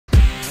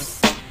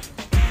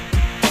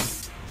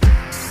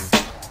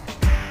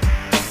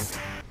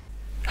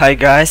Hi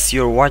guys,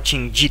 you're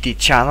watching GT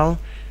channel.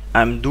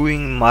 I'm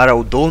doing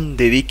Maraudon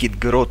the Wicked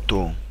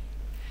Grotto.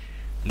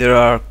 There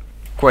are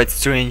quite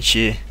strange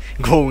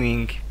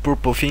glowing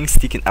purple things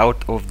sticking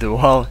out of the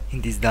wall in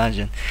this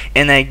dungeon.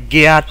 And I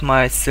got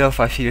myself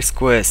a first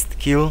quest,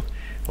 kill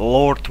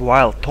Lord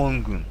Wild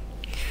Tongue.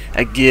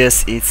 I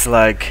guess it's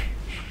like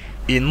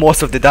in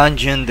most of the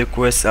dungeon the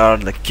quests are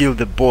like kill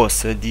the boss,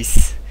 so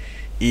this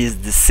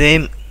is the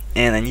same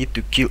and I need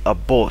to kill a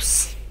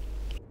boss.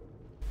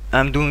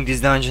 I'm doing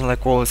this dungeon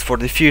like always for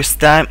the first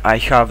time. I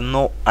have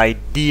no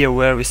idea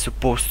where we're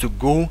supposed to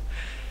go,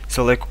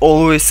 so like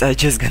always I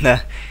just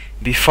gonna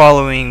be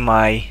following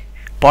my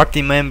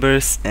party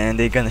members and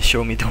they're gonna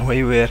show me the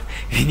way where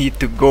we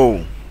need to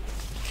go.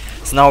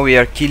 So now we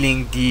are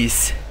killing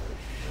these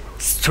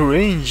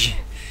strange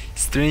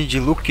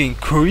looking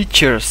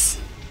creatures.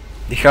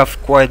 They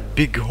have quite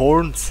big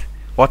horns.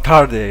 What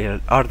are they?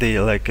 Are they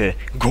like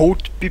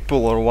goat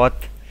people or what?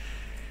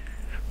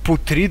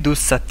 Putridus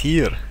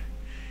satyr.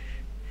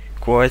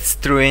 Quite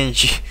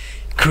strange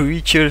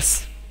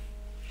creatures.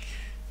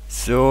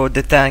 So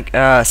the tank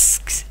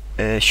asks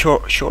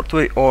short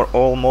way or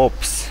all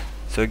mobs.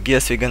 So I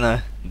guess we're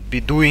gonna be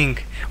doing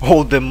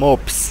all the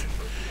mobs.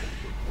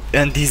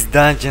 And this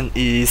dungeon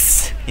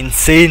is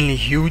insanely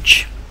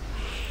huge.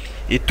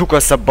 It took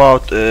us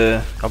about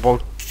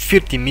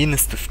 30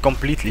 minutes to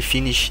completely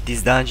finish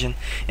this dungeon,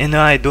 and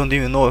I don't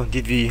even know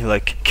did we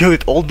like kill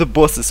it all the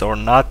bosses or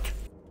not.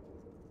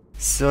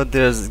 So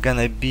there's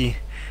gonna be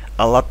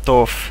a lot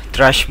of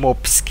trash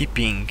mob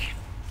skipping.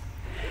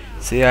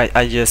 So yeah,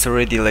 I just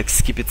already like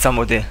skipped some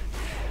of a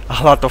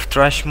lot of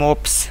trash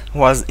mobs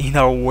was in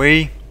our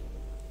way.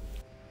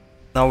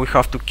 Now we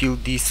have to kill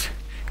these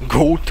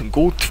goat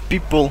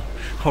people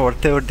or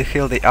whatever the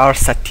hell they are,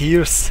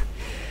 satyrs.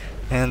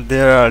 And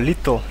there are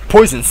little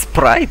poison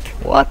sprite.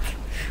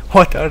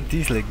 What are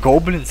these, like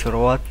goblins or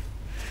what?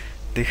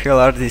 The hell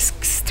are these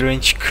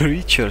strange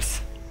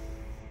creatures?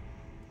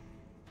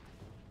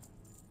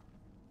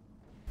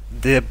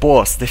 The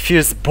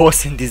first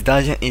boss in this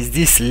dungeon is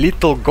this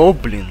little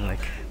goblin, like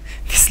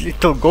this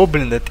little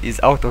goblin that is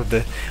out of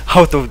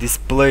this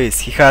place.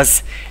 He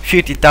has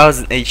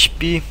 50,000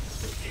 HP.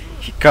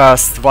 He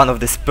casts one of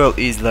the spell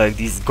is like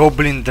this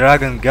goblin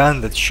dragon gun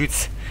that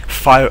shoots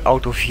fire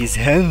out of his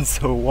hands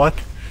or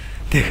what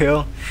the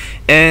hell,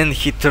 and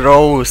he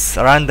throws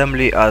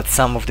randomly at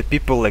some of the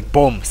people like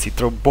bombs. He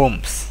throws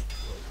bombs.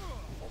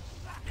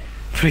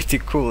 Pretty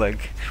cool.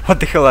 Like what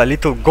the hell a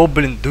little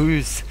goblin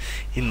does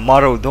in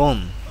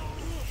Maraudon?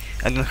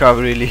 I don't have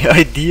really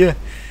idea,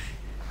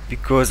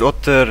 because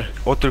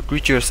other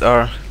creatures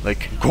are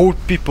like goat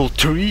people,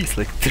 trees,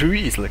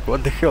 like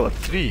what the hell, a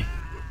tree?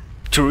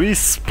 Trees,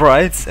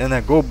 sprites, and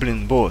a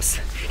goblin boss.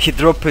 He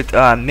dropped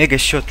a mega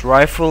shot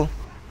rifle,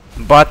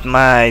 but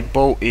my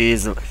bow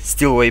is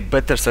still way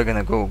better, so I'm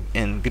gonna go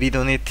and grid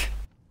on it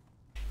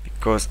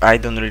because I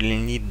don't really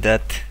need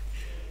that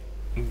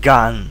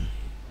gun.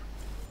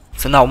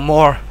 So now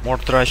more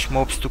trash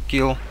mobs to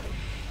kill,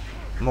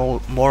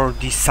 more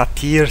these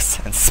satyrs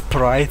and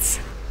sprites.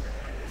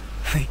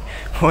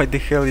 What the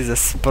hell is a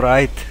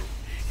sprite?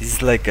 Is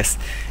it like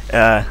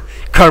a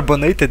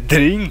carbonated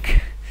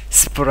drink?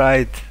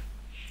 Sprite.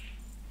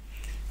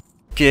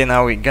 Okay,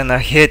 now we're gonna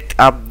head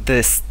up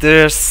the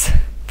stairs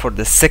for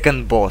the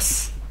second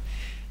boss.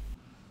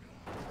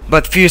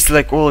 But first,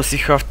 like always, you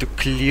have to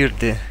clear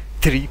the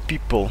 3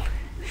 people.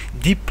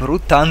 Deep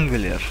Root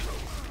Angler.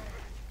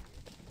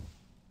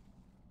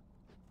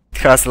 It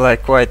has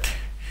like quite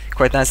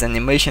nice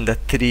animation.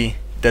 That tree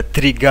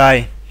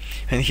guy,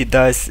 when he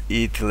dies,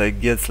 it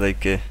like gets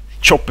like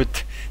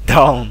chopped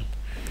down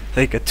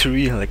like a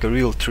tree, like a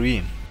real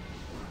tree.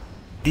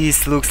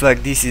 This looks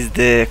like this is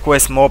the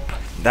quest mob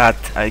that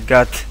I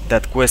got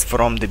that quest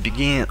from the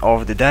beginning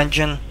of the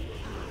dungeon.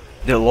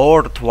 The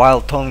Lord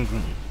Wild Tongue.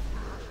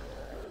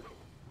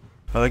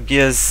 Well, I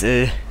guess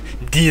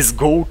this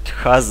goat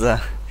has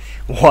a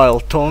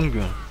wild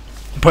tongue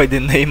by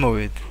the name of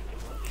it.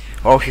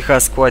 Oh, he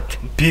has quite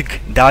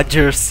big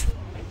dodgers.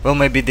 Well,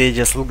 maybe they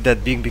just look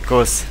that big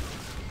because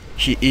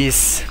he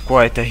is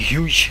quite a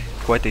huge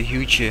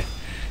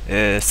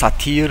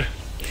satyr.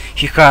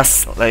 He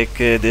has like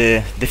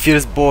the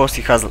first boss.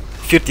 He has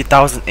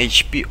 30,000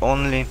 HP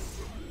only,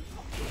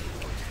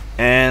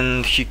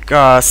 and he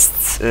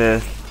casts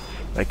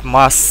like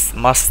mass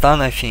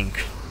stun, I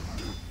think.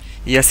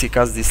 Yes, he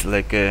casts this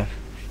like a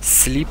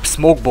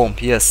smoke bomb.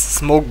 Yes,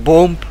 smoke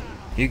bomb.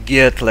 You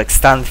get like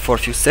stunned for a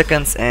few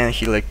seconds and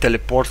he like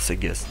teleports, I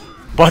guess.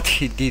 But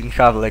he didn't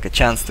have like a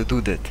chance to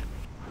do that.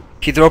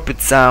 He dropped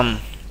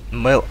some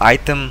mail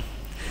item.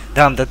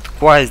 Damn, that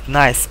quite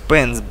nice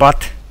pens,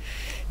 but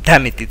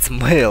damn it, it's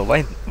mail.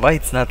 Why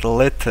it's not a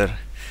letter?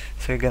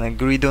 So we're gonna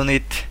grid on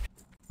it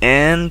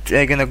and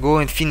I'm gonna go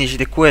and finish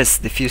the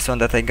quest, the first one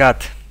that I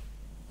got.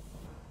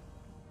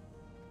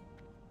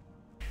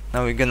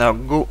 Now we're gonna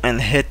go and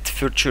head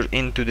further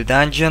into the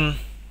dungeon.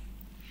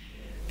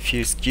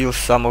 First kill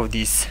some of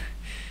these.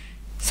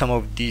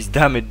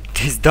 Damn it,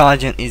 this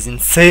dungeon is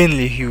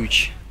insanely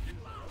huge.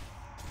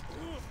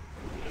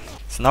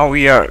 So now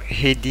we are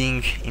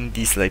heading in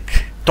this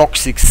like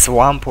toxic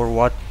swamp or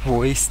what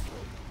waste.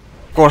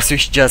 Of course we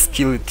just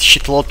killed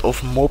shitload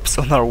of mobs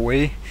on our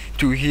way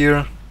to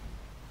here.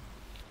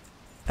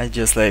 I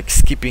just like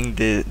skipping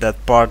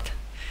that part,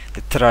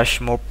 the trash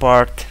mob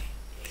part.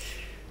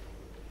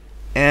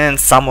 And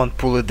someone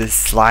pulled the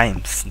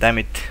slimes. Damn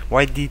it!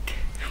 Why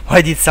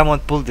did someone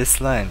pull the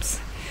slimes?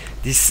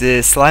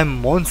 These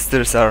slime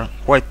monsters are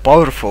quite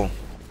powerful.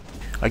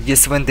 I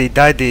guess when they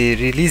die they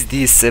release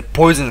this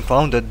poison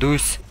cloud that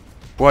does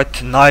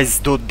quite nice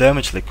dot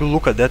damage. Like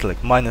look at that,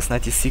 like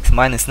 -96,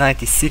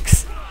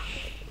 -96.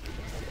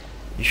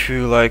 If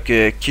you like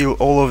kill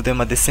all of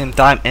them at the same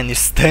time and you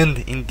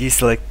stand in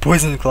this like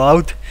poison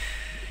cloud,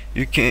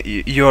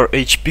 your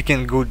HP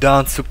can go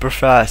down super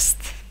fast.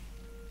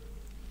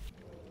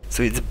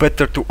 So it's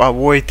better to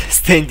avoid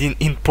standing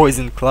in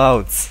poison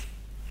clouds.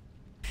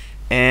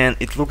 And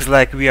it looks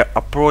like we are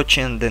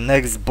approaching the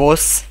next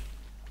boss.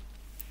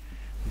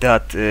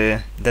 That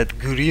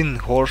green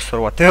horse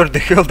or whatever the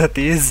hell that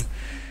is.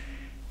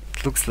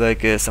 It looks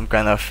like some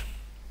kind of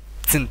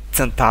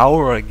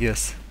centaur, I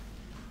guess.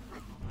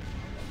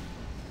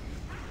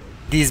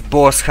 This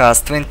boss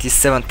has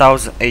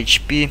 27,000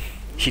 HP.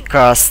 He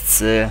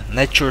casts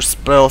nature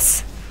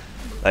spells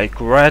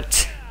like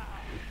red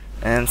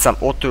and some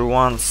other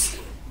ones.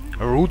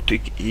 Root.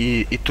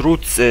 It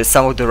roots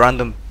some of the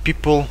random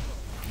people.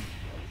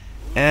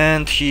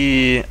 And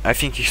I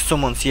think he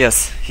summons,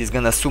 yes, he's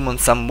gonna summon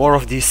some more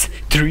of these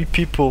 3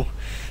 people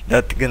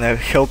that gonna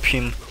help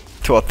him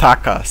to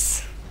attack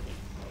us.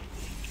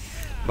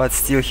 But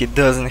still he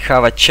doesn't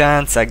have a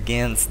chance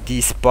against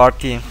this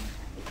party.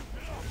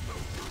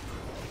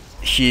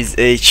 His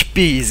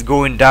HP is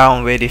going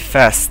down very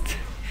fast.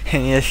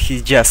 And yet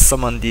he just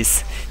summoned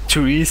these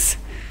trees,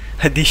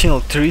 additional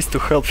trees to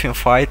help him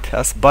fight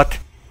us, but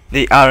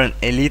they aren't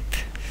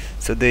elite,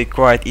 so they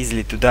quite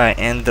easily to die.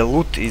 And the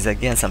loot is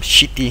again some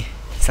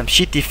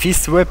shitty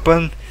fist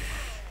weapon.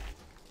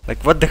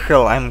 Like what the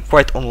hell, I'm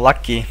quite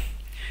unlucky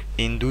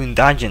in doing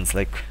dungeons.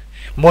 Like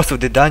most of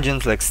the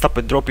dungeons like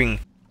stopped dropping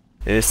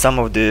some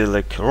of the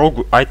like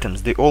rogue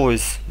items. They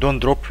always don't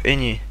drop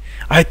any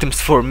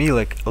items for me,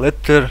 like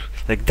letter,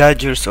 like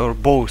daggers or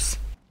bows.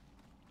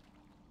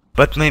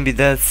 But maybe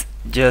that's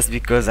just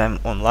because I'm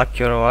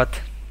unlucky or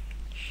what.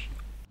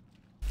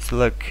 So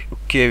like,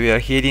 okay, we are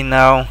heading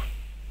now.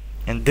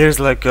 And there's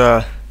like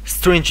a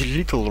strange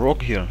little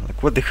rock here.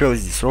 Like what the hell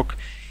is this rock?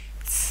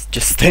 It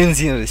just stands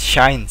here and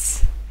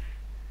shines.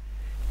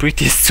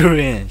 Pretty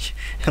strange.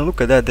 And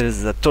look at that,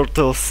 there's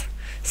turtles,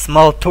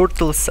 small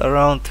turtles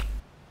around.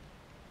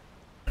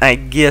 I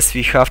guess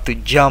we have to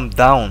jump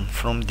down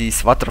from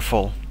this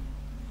waterfall,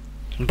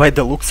 by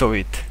the looks of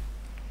it.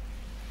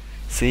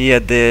 So yeah,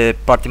 the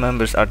party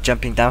members are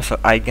jumping down, so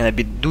I'm gonna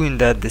be doing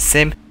that the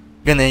same.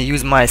 Gonna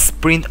use my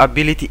sprint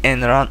ability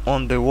and run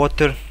on the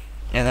water.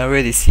 And I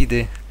already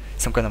see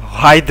some kind of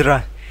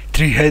hydra,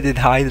 3-headed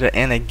hydra,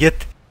 and I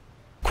get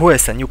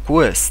a new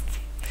quest.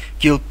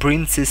 Kill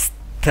Princess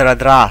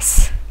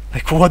Teradras.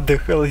 Like what the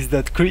hell is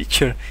that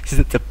creature? Is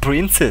that a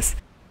princess?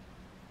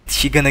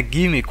 She gonna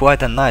give me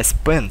quite a nice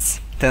pants,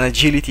 10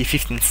 agility,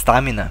 15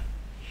 stamina.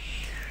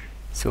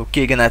 So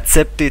okay, gonna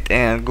accept it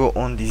and go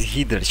on this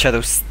hydra,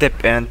 shadow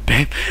step, and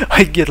bam,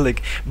 I get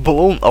like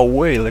blown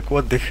away. Like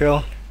what the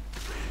hell?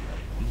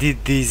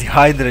 Did this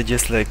hydra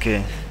just like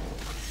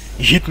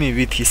hit me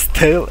with his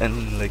tail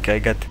and like I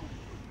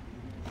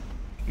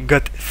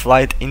got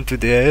flight into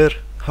the air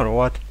or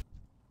what?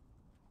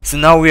 So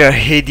now we are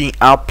heading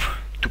up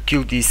to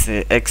kill this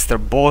extra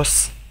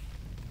boss.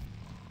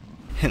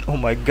 And oh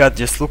my god,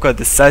 just look at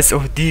the size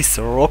of these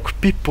rock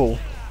people.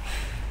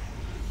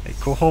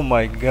 Like oh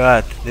my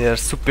god, they are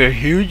super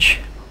huge.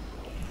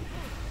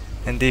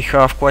 And they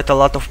have quite a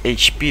lot of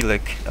HP,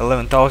 like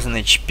 11,000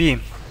 HP.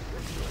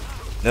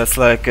 That's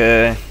like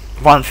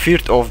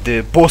 1/3 of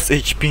the boss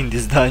HP in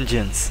these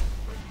dungeons.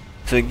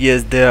 So I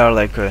guess they are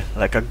like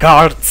a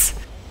guards.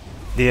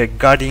 They are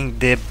guarding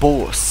the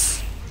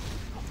boss.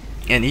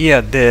 And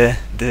yeah, the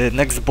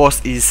next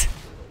boss is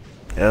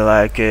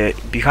like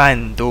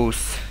behind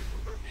those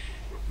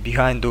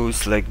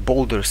like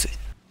boulders.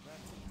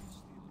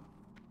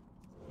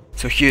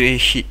 So here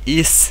he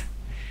is,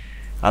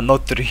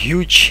 another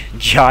huge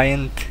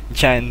giant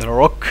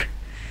rock,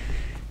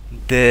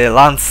 the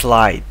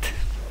landslide.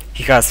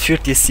 He has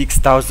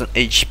 36,000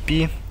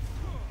 HP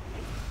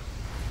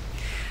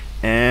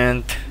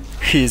and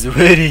he is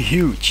very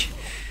huge,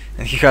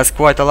 and he has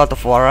quite a lot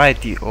of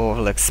variety of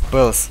like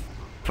spells.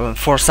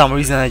 For some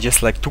reason I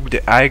just like took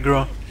the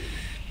aggro.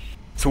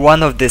 So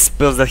one of the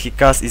spells that he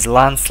casts is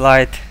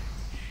landslide.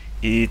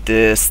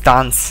 It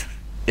stuns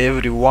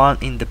everyone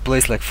in the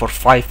place like for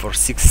 5 or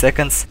 6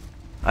 seconds.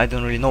 I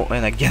don't really know.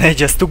 And again I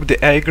just took the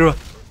aggro.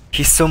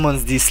 He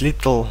summons these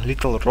little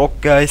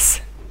rock guys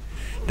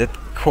that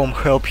come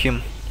help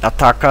him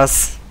attack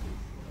us.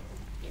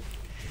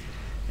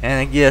 And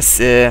I guess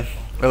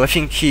well, I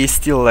think he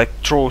still like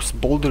throws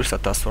boulders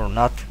at us or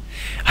not.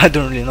 I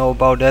don't really know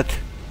about that.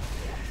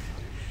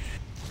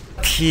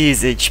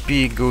 His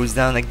HP goes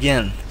down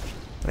again.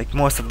 Like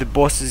most of the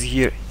bosses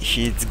here,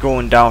 he's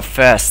going down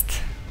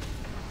fast.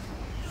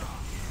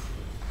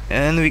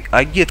 and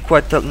I get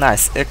quite a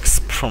nice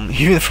exp from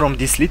even from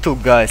these little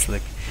guys,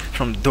 like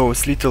from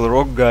those little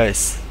rock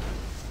guys.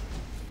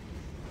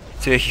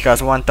 So he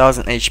has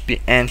 1000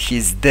 HP and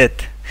he's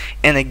dead.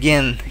 And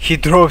again he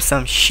drops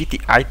some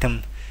shitty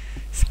item.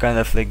 It's kind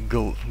of like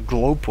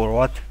globe or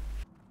what.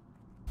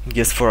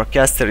 Guess for a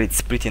caster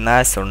it's pretty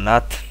nice or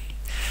not.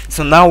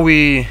 So now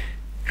we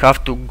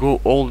have to go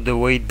all the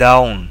way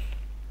down,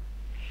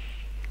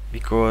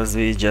 because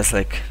we just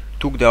like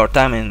took our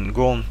time and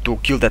gone to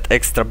kill that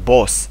extra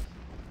boss.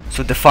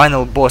 So the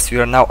final boss, we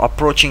are now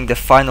approaching the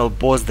final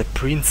boss, the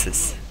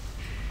princess.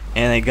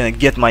 And I'm gonna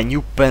get my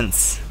new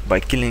pants by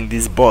killing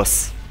this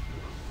boss.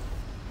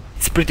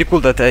 It's pretty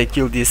cool that I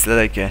killed this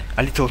like a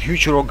little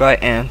huge rock guy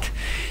and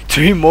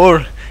 3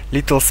 more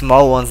little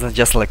small ones that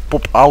just like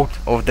pop out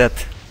of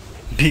that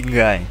big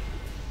guy.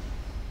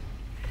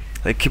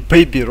 Like a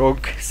baby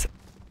rock.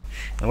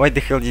 Why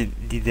the hell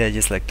did I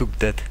just like took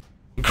that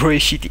grey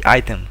shitty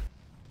item?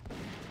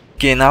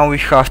 Okay, now we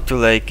have to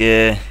like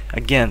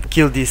again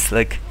kill this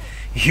like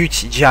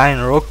huge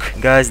giant rock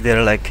guys.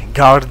 They're like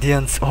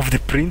guardians of the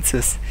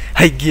princess,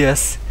 I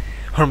guess,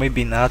 or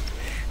maybe not,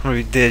 or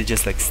maybe they're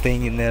just like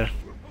staying in there.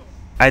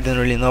 I don't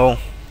really know.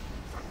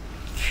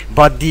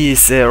 But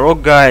these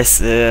rock guys,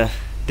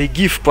 they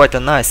give quite a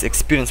nice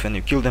experience when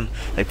you kill them,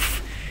 like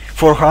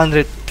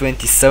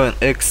 427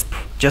 exp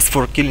just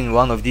for killing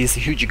one of these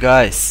huge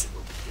guys.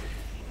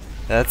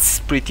 That's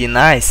pretty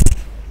nice,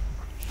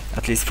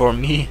 at least for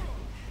me.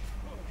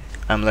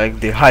 I'm like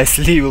the highest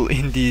level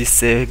in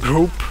this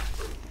group.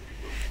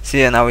 So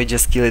yeah, now we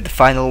just killed the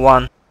final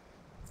one.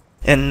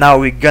 And now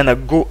we're gonna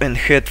go and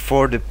head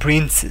for the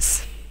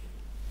princess.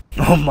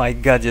 Oh my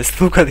god,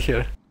 just look at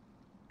her.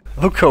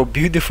 Look how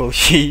beautiful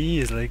she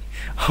is, like,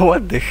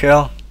 what the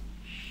hell.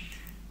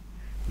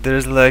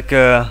 There's like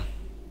a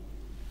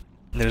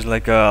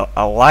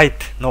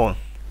light, no,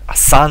 a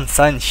sun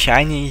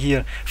shining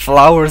here,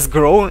 flowers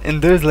grow,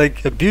 and there's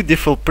like a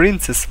beautiful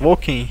princess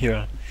walking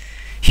here.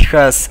 She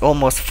has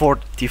almost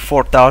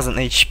 44,000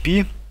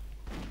 HP,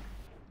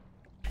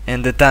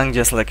 and the tank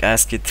just like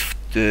asked it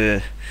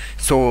to,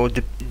 so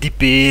the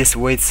DPS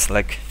waits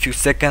like few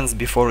seconds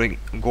before we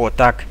go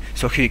attack,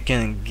 so he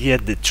can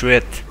get the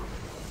threat.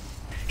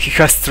 He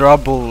has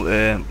trouble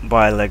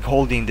by like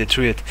holding the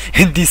threat,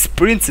 and this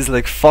princess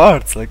like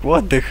farts, like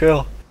what the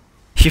hell.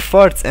 He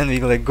farts and we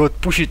like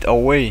got push it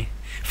away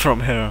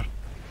from her.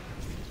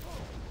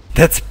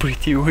 That's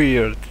pretty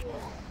weird.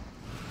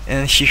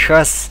 And she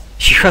has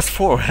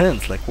 4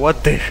 hands, like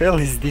what the hell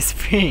is this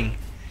thing?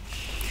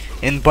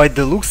 And by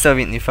the looks of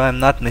it, if I'm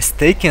not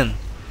mistaken,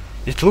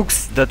 it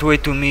looks that way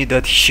to me,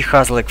 that she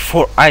has like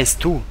 4 eyes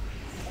too.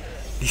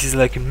 This is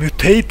like a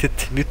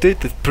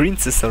mutated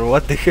princess or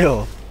what the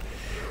hell?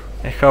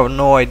 I have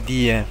no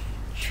idea.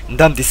 And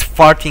then this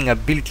farting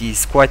ability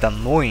is quite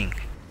annoying.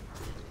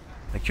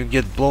 Like you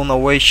get blown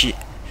away, she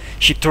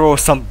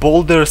throws some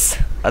boulders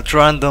at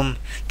random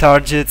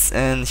targets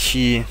and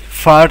she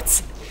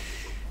farts,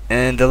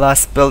 and the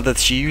last spell that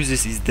she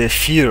uses is the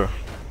fear.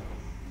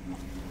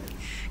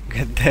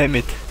 God damn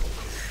it.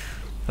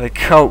 Like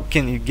how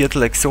can you get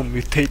like so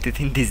mutated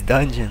in this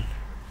dungeon?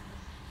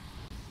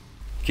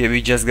 Okay,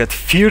 we just got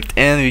feared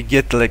and we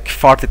get like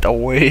farted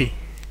away.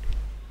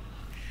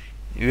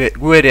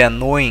 Very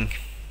annoying.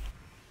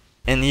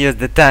 And yes,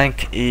 the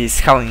tank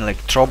is having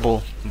like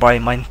trouble by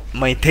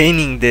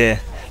maintaining the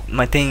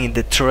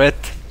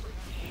threat,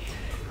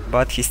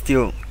 but he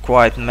still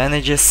quite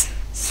manages,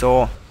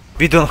 so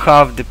we don't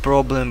have the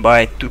problem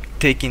by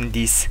taking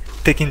this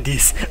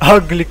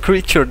ugly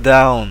creature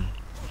down.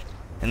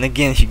 And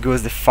again he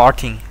goes the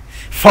farting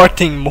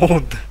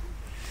mode,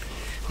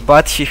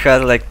 but he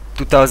had like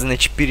 2000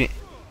 HP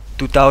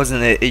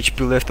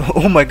left.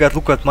 Oh my god,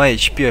 look at my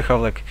HP, I have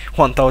like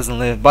 1000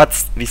 left,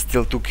 but we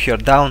still took her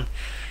down.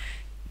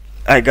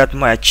 I got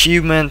my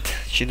achievement.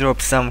 She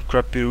dropped some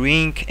crappy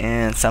ring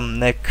and some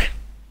neck.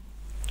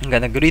 I'm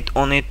gonna grit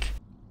on it.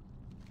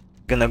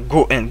 Gonna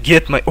go and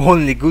get my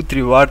only good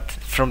reward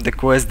from the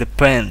quest, the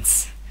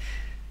pants.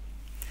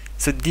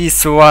 So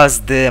this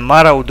was the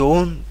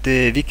Maraudon,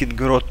 the Wicked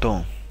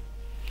Grotto.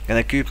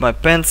 Gonna keep my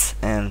pants,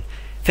 and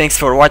thanks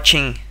for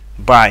watching.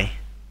 Bye.